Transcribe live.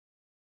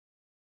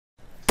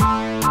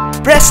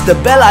Press the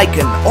bell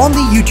icon on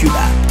the YouTube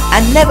app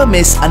and never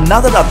miss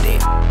another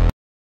update.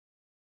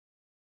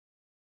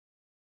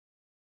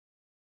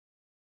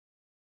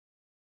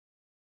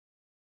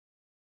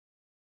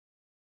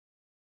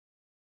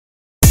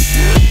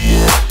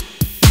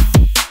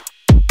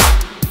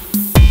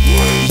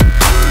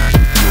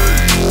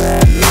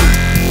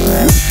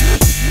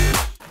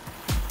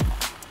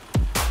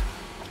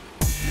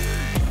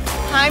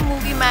 Hi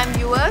MovieMan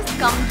viewers,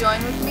 come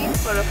join with me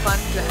for a fun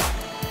trip.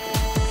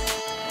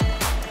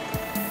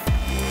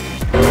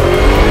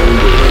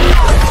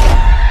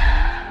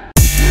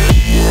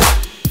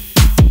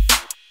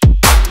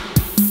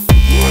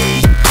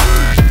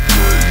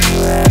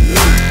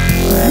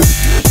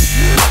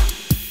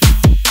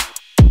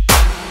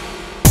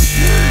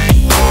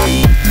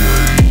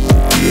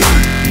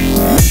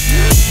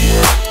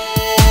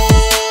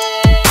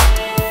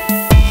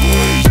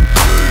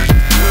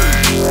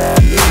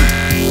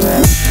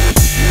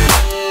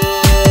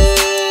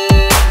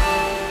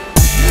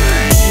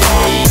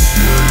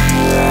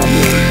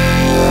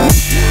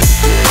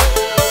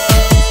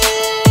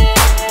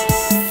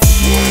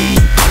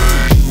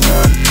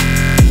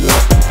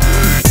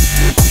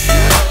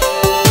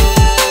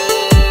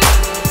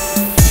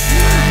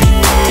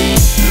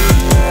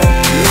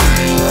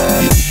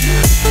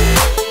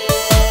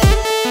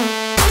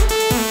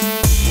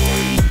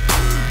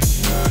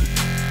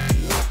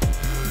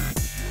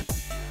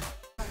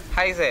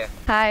 Hi Zaya.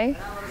 Hi.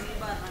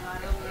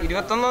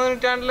 21ാം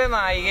നൂറ്റാണ്ടിലെ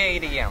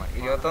നായികയായിരിക്കുകയാണ്.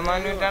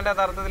 21ാം നൂറ്റാണ്ടിന്റെ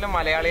യഥാർത്ഥത്തിൽ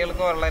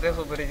മലയാളികൾക്ക് വളരെ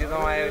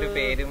സുപരിചിതമായ ഒരു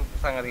പേരും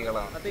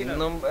സംഗതികളാണ്.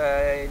 ഇന്നും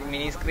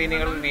മിനി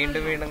സ്ക്രീനുകൾ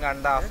വീണ്ടും വീണ്ടും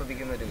കണ്ട്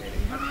ആസ്വദിക്കുന്ന ഒരു പേര്.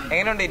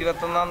 എങ്ങനെയുണ്ട്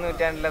 21ാം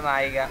നൂറ്റാണ്ടിലെ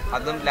നായിക,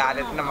 അതും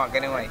ലാലേട്ടന്റെ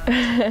മകനുമായി?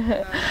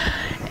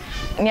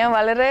 ഞാൻ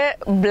വളരെ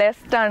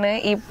ബ്ലെസ്ഡ് ആണ്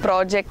ഈ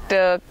പ്രോജക്റ്റ്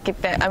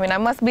കിട്ടാൻ. I mean,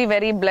 I must be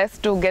very blessed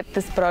to get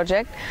this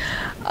project.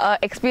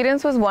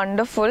 Experience was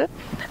wonderful,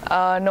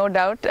 no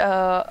doubt.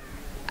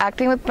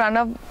 Acting with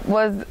Pranav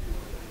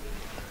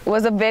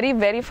was a very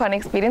very fun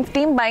experience.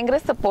 Team ഭയങ്കര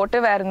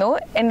സപ്പോർട്ടീവ് ആയിരുന്നു.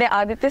 എൻ്റെ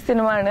ആദ്യത്തെ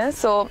സിനിമയാണ്.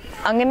 സോ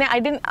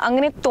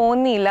അങ്ങനെ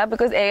തോന്നിയില്ല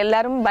ബിക്കോസ്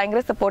എല്ലാവരും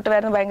ഭയങ്കര സപ്പോർട്ടീവ്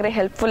ആയിരുന്നു, ഭയങ്കര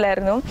ഹെൽപ്ഫുൾ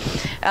ആയിരുന്നു.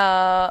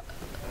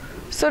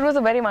 So it was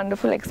a very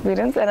wonderful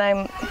experience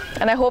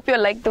and I hope you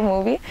like the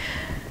movie.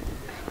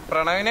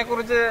 പ്രണവിനെ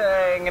കുറിച്ച്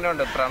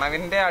എങ്ങനെയുണ്ട്?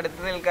 പ്രണവിന്റെ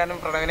അടുത്ത് നിൽക്കാനും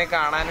പ്രണവിനെ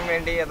കാണാനും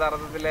വേണ്ടി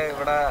യഥാർത്ഥത്തിൽ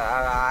ഇവിടെ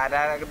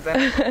ആരാധകർ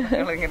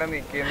ഇങ്ങനെ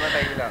നിൽക്കുന്ന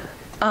ടൈമിലാണ്.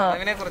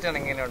 പ്രണവിനെ കുറിച്ചാണ്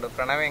എങ്ങനെയുണ്ട്?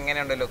 പ്രണവ്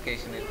എങ്ങനെയുണ്ട്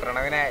ലൊക്കേഷനിൽ?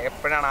 പ്രണവിനെ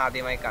എപ്പോഴാണ്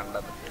ആദ്യമായി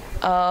കണ്ടത്?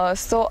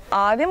 സോ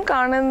ആദ്യം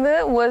കാണുന്നത്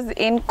വാസ്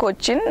ഇൻ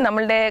കൊച്ചിൻ.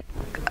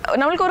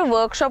 നമ്മൾക്കൊരു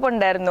വർക്ക്ഷോപ്പ്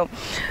ഉണ്ടായിരുന്നു.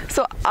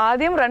 സോ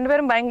ആദ്യം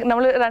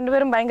നമ്മൾ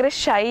രണ്ടുപേരും ഭയങ്കര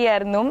ഷൈ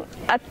ആയിരുന്നു.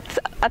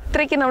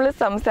 അത്രയ്ക്ക് നമ്മൾ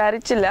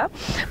സംസാരിച്ചില്ല.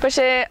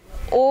 പക്ഷേ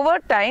over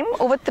time,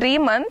 over 3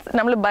 months,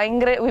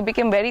 we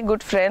became very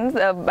good friends,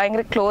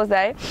 bangre close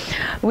ആയി.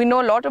 We know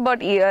a lot about,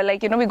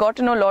 we got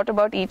to know a lot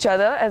about each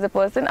other as a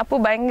person. Appo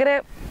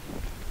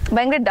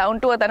bangre down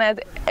to earth, as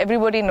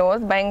everybody knows,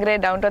 bangre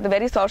down to earth,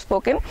 very soft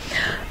spoken.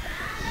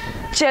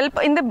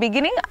 In the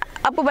beginning,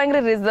 appo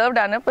bangre reserved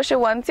aanu, but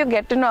once you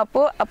get to know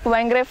appo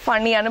bangre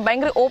funny aanu,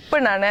 bangre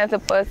open aanu as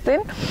a person,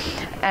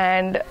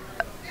 and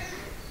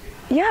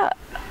yeah.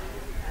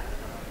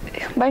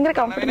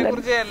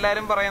 കുറിച്ച്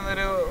എല്ലാരും പറയുന്ന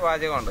ഒരു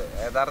വാചകമുണ്ട്,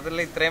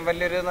 യഥാർത്ഥത്തിൽ ഇത്രയും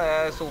വലിയൊരു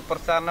super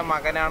സ്റ്റാറിന്റെ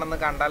മകനാണെന്ന്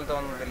കണ്ടാൽ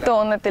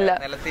തോന്നത്തില്ല,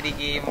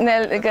 നിലത്തിരിക്കുകയും.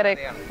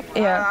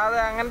 അത്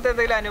അങ്ങനത്തെ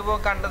എന്തെങ്കിലും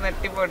അനുഭവം കണ്ട്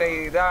നെട്ടിപ്പോട്ടെ,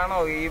 ഇതാണോ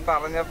ഈ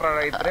പറഞ്ഞ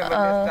ഇത്രയും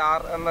വലിയ സ്റ്റാർ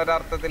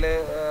എന്നൊരർത്ഥത്തില്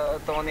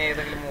തോന്നിയ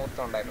ഏതെങ്കിലും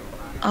മുഹൂർത്തം ഉണ്ടായിരുന്നു?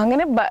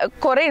 അങ്ങനെ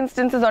കുറെ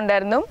ഇൻസ്റ്റൻസസ്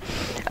ഉണ്ടായിരുന്നു.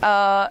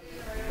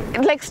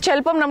 Like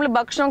ചിലപ്പം നമ്മൾ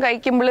ഭക്ഷണം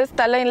കഴിക്കുമ്പോൾ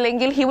സ്ഥലം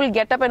ഇല്ലെങ്കിൽ he will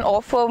get up and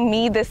offer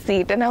me the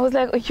seat and I was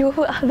like അയ്യോ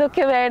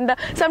അതൊക്കെ വേണ്ട.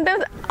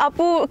 Sometimes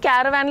അപ്പു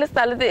caravanൽ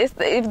സ്ഥലത്ത്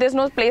if there's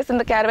no place in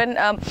the caravan,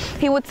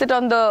 he would sit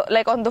on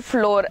the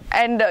floor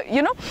and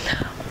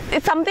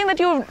it's something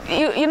that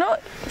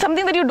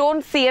something that you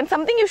don't see and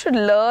something you should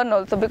learn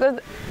also because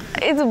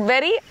it's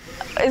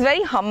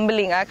very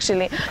humbling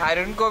actually.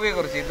 Arun ഗോപിയെ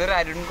കുറിച്ച്, ഇതൊരു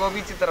അരുൺ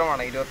ഗോപി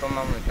ചിത്രമാണ്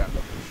 21ാം നൂറ്റാണ്ട്.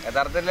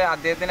 യഥാർത്ഥത്തിൽ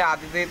അദ്ദേഹത്തിന്റെ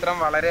ആദ്യത്തെ ചിത്രം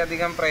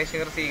വളരെയധികം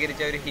പ്രേക്ഷകർ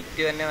സ്വീകരിച്ച ഒരു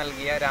ഹിറ്റ് തന്നെ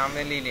നൽകിയ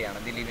രാമലീലയാണ്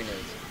ദിലീപിനെ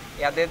വെച്ച്.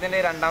 ഈ അദ്ദേഹത്തിന്റെ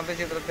രണ്ടാമത്തെ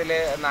ചിത്രത്തില്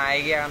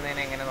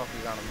നായികയാകുന്നതിനെ എങ്ങനെ നോക്കി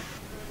കാണുന്നു?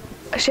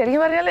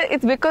 ശരിക്കും പറഞ്ഞാൽ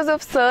it's because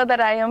of sir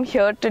that I am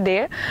here today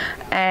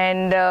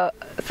and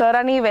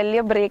സാറാണ് ഈ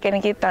വലിയ ബ്രേക്ക്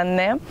എനിക്ക്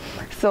തന്നെ.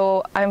 So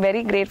I am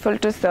very grateful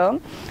to sir.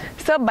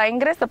 Sir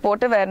ഭയങ്കര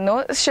സപ്പോർട്ടീവ് ആയിരുന്നു.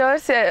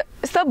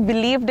 Sir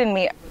believed in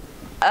me.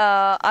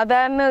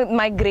 അതാണ്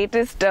my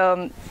greatest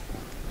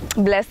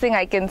blessing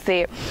I can say.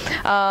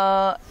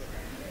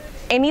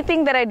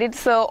 Anything that I did,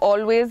 sir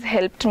always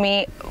helped me.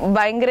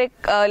 Bangre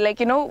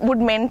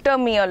would mentor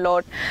me a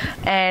lot,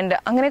 and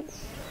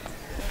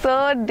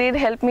sir did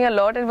help me a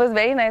lot. It was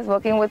very nice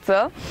working with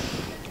sir,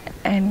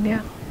 and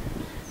yeah.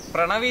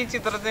 Pranav ഈ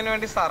ചിത്രത്തിന്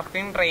വേണ്ടി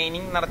surfing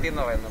training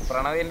നടത്തിയെന്ന് പറയുന്നു.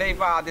 പ്രണവിന്റെ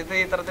ഇപ്പൊ ആദ്യത്തെ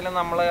ചിത്രത്തിൽ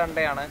നമ്മൾ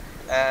കണ്ടതാണ്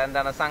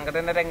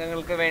സംഘടന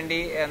രംഗങ്ങൾക്ക് വേണ്ടി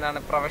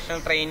പ്രൊഫഷണൽ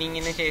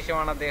ട്രെയിനിങ്ങിന്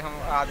ശേഷമാണ് അദ്ദേഹം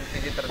ആദ്യത്തെ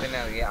ചിത്രത്തിന്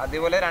നൽകിയത്.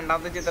 അതുപോലെ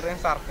രണ്ടാമത്തെ ചിത്രത്തിന്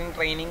സർഫിംഗ്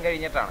ട്രെയിനിങ്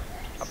കഴിഞ്ഞിട്ടാണ്.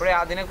 അപ്പോഴേ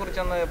അതിനെ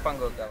കുറിച്ചൊന്ന്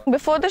പങ്കുവെക്കാം.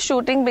 Before the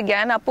shooting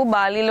began, Appu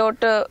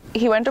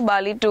he went to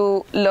Bali to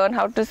learn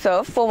how to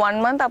surf. For 1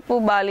 month Appu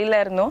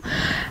Baliilairunnu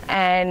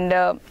and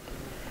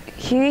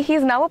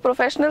he's now a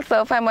professional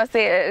surfer, I must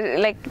say.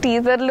 Like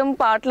teaserlum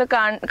partlu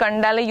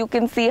kandale you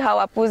can see how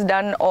Appu's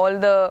done all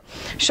the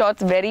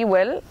shots very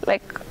well,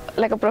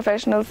 like a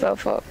professional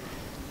surfer.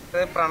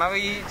 Pranav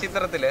ഈ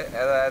ചിത്രത്തിൽ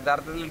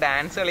യഥാർത്ഥത്തിൽ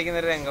dance കളിക്കുന്ന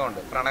ഒരു രംഗമുണ്ട്.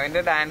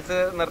 പ്രണവിന്റെ dance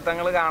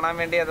നൃത്തങ്ങൾ കാണാൻ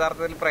വേണ്ടി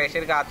യഥാർത്ഥത്തിൽ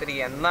പ്രേക്ഷകർ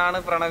കാത്തിരിക്കുക. എന്നാണ്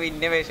പ്രണവ്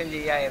ഇന്ന വേഷം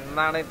ചെയ്യുക,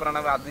 എന്നാണ്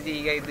പ്രണവ് അത്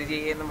ചെയ്യുക ഇത്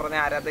ചെയ്യുക എന്ന് പറഞ്ഞ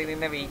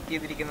ആരാധകനെ വെയിറ്റ്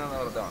ചെയ്തിരിക്കുന്ന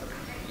നൃത്തമാണ്.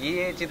 ഈ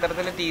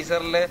ചിത്രത്തിലെ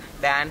ടീസറിൽ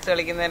ഡാൻസ്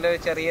കളിക്കുന്നതിന്റെ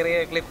ചെറിയ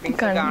ചെറിയ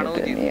ക്ലിപ്പിംഗ്സ്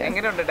കാണുകയും ചെയ്തു.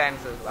 എങ്ങനെയുണ്ട്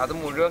ഡാൻസ്? അത്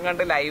മുഴുവൻ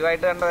കണ്ട്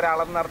ലൈവായിട്ട് കണ്ട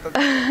ഒരാളെന്ന്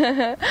അർത്ഥത്തിൽ.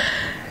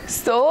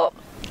 സോ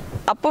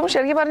അപ്പം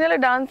ശരിക്കും പറഞ്ഞാൽ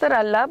ഡാൻസർ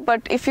അല്ല,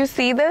 but if you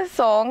see the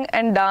song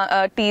and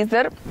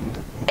teaser,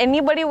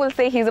 anybody will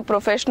say he's a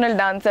professional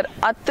dancer.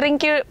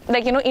 Atrinki,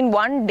 like, you know, in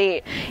one day,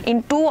 in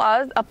 2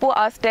 hours, Appu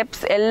our steps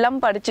ellam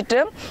padichittu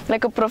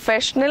like a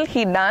professional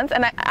he danced.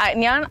 And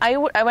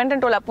I went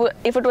and told Appu,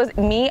 if it was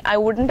me, I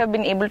wouldn't have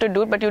been able to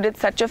do it, but you did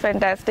such a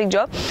fantastic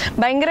job.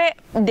 Bhayangara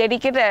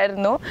dedicated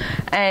aayirunnu,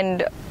 and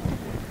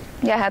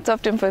yeah, hats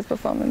off to him for his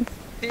performance.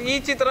 ഈ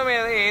ചിത്രം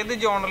ഏത്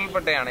ജോണറിൽ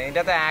പെട്ടതാണ്? ഇതിന്റെ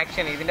അകത്ത്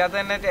action, ഇതിന്റെ അകത്ത്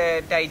തന്നെ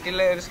title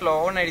ഒരു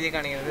സ്ലോഗൻ എഴുതി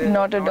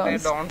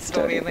കാണിക്കുന്നത് ഡോൺ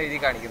സ്റ്റോറി എന്ന് എഴുതി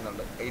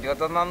കാണിക്കുന്നുണ്ട്.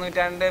 21ാം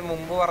നൂറ്റാണ്ട്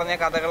മുമ്പ് പറഞ്ഞ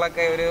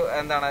കഥകളൊക്കെ ഒരു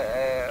എന്താണ്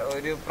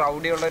ഒരു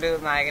പ്രൗഢിയുള്ള ഒരു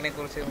നായകനെ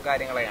കുറിച്ചും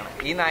കാര്യങ്ങളെയാണ്.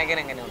 ഈ നായകൻ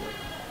എങ്ങനെയുണ്ട്?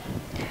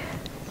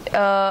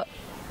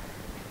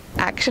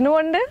 ആക്ഷനും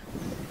ഉണ്ട്,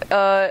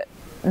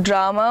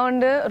 ഡ്രാമ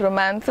ഉണ്ട്,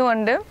 റൊമാൻസും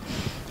ഉണ്ട്.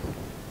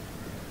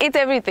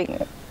 It's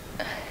everything.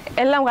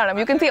 എല്ലാം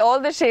കാണാം. You can see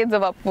all the shades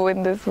of Appu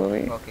in this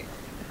movie. Okay.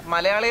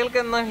 മലയാളികൾക്ക്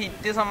എന്ന്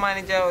ഹിറ്റ്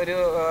സമ്മാനിച്ച ഒരു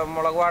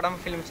മുളകുപാടം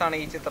ഫിലിംസ് ആണ്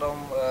ഈ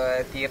ചിത്രവും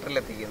തിയേറ്ററിൽ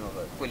എത്തിക്കുന്നത്.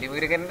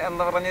 പുലിമുരുകൻ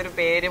എന്ന് പറഞ്ഞൊരു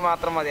പേര്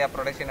മാത്രം മതി ആ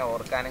പ്രൊഡക്ഷനെ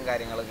ഓർക്കാനും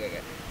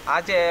കാര്യങ്ങളൊക്കെ. ആ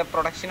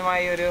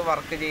പ്രൊഡക്ഷനുമായി ഒരു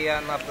വർക്ക് ചെയ്യുക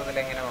എന്ന അർത്ഥത്തിൽ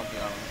എങ്ങനെ നോക്കി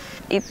കാണുന്നു?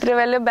 ഇത്ര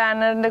വലിയ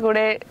ബാനറിന്റെ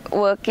കൂടെ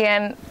വർക്ക്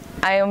ചെയ്യാൻ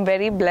I am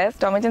very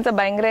blessed. Tomichan sir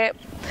ഭയങ്കര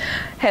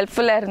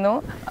ഹെൽപ്ഫുൾ ആയിരുന്നു,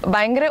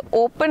 ഭയങ്കര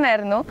ഓപ്പൺ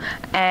ആയിരുന്നു.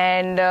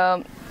 And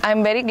I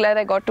am very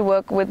glad I got to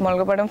work with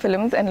Mulakuppadam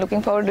films and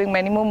looking forward doing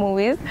many more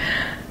movies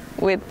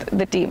with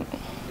the team.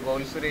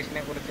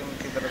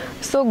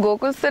 So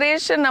Gokul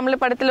Suresh നമ്മളെ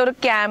പടത്തിൽ ഒരു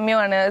ക്യാമിയോ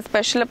ആണ്,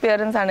 special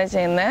appearance ആണ്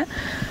ചെയ്യുന്നത്.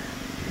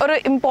 ഒരു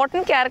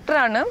ഇമ്പോർട്ടൻറ്റ്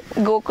ക്യാരക്ടറാണ്.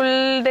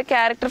 ഗോകുലിന്റെ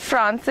ക്യാരക്ടർ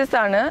ഫ്രാൻസിസ്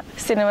ആണ്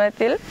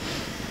സിനിമത്തിൽ.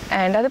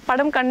 ആൻഡ് അത്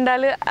പടം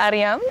കണ്ടാൽ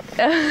അറിയാം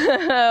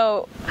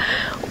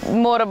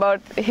more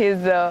about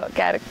his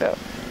character.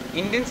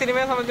 Indian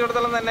സിനിമയെ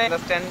സംബന്ധിച്ചിടത്തോളം തന്നെ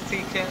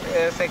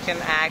സെക്ഷൻ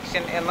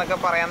ആക്ഷൻ എന്നൊക്കെ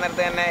പറയാൻ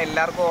നേരത്തെ തന്നെ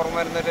എല്ലാവർക്കും ഓർമ്മ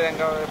വരുന്നൊരു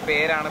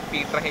പേരാണ്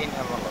പീറ്റർ ഹെയ്ൻ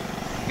എന്നുള്ളത്.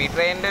 പീറ്റർ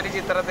ഹെയ്ൻ്റെ ഒരു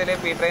ചിത്രത്തിൽ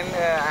പീറ്റർ ഹെയ്ൻ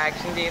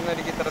ആക്ഷൻ ചെയ്യുന്ന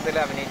ഒരു ചിത്രത്തിൽ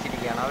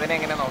അഭിനയിച്ചിരിക്കുകയാണ്.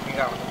 അതിനെങ്ങനെ നോക്കി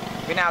കാണുന്നു?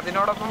 പിന്നെ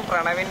അതിനോടൊപ്പം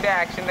പ്രണവിന്റെ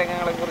ആക്ഷൻ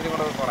രംഗങ്ങളെ കുറിച്ചും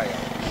കൂടെ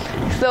പറയാം.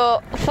 So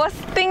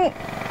first thing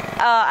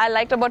I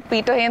liked about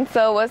Peter Hain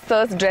sir was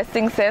sir's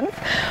dressing sense.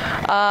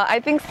 I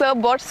think sir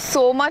brought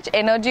so much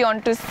energy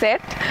onto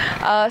set.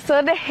 Sir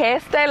the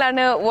hairstyle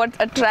and what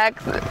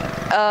attracts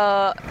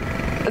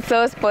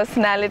sir's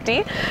personality.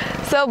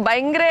 So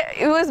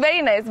it was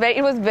very nice.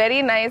 It was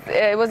very nice.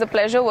 It was a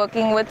pleasure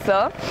working with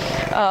sir.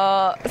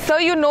 Sir,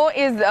 you know,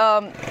 is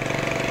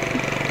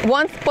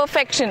wants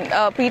perfection.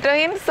 Peter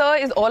Hain sir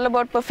is all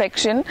about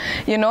perfection.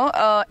 You know,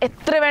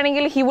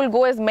 he will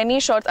go as many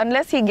shots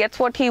unless he gets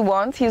what he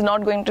wants. He's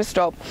not going to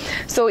stop.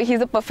 So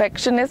he's a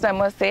perfectionist, I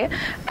must say.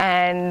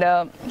 And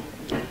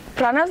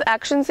Pranav's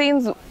action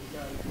scenes,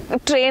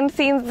 train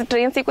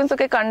sequence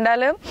okay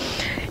kandale,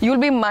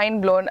 you'll be mind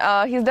blown.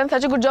 He's done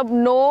such a good job.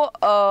 No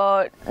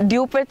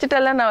dupe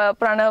vechitalla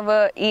Pranav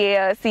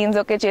scenes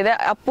okay cheyide.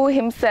 Appu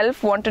himself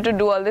wanted to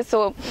do all this. So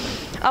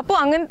Appu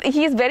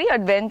he is very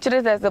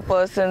adventurous as a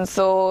person.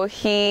 So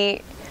he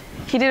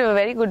did a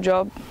very good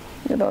job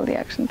with all the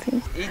action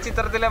scenes. ഈ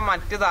ചിത്രത്തിലെ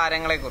മറ്റു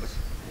താരങ്ങളെ കുറിച്ച്,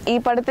 ഈ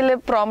പടത്തിലെ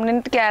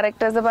prominent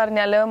characters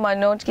പറഞ്ഞാൽ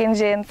Manoj K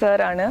Jayan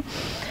sir ആണ്,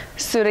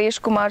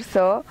 Suresh Kumar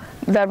sir,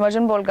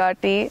 Dharmajan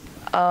Bolgatty,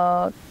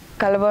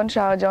 Kalabon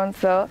Shahjahan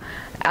sir,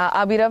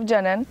 Abhirav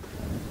Janan,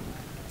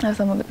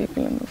 some of the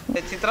people in this.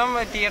 ചിത്രം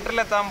തിയേറ്ററിൽ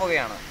എത്താൻ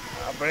പോവുകയാണ്.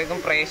 അപ്പോഴേക്കും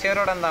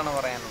പ്രേക്ഷകരോട് എന്താണ്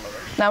പറയാനുള്ളത്?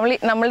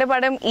 നമ്മളുടെ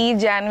പടം ഈ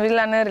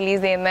ജാനുവരിയിലാണ്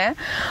റിലീസ് ചെയ്യുന്നത്.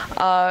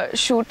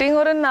 ഷൂട്ടിംഗ്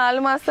ഒരു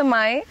 4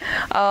 മാസമായി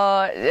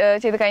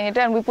ചെയ്ത് കഴിഞ്ഞിട്ട്.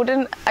 And we put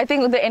in, I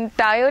think the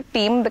entire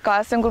team, the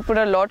cast and crew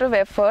put a lot of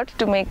effort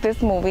to make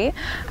this movie.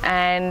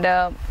 And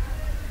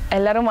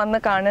എല്ലാവരും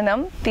വന്ന്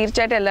കാണണം,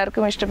 തീർച്ചയായിട്ടും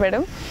എല്ലാവർക്കും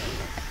ഇഷ്ടപ്പെടും.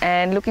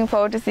 And looking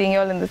forward to seeing you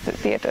all in the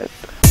theaters.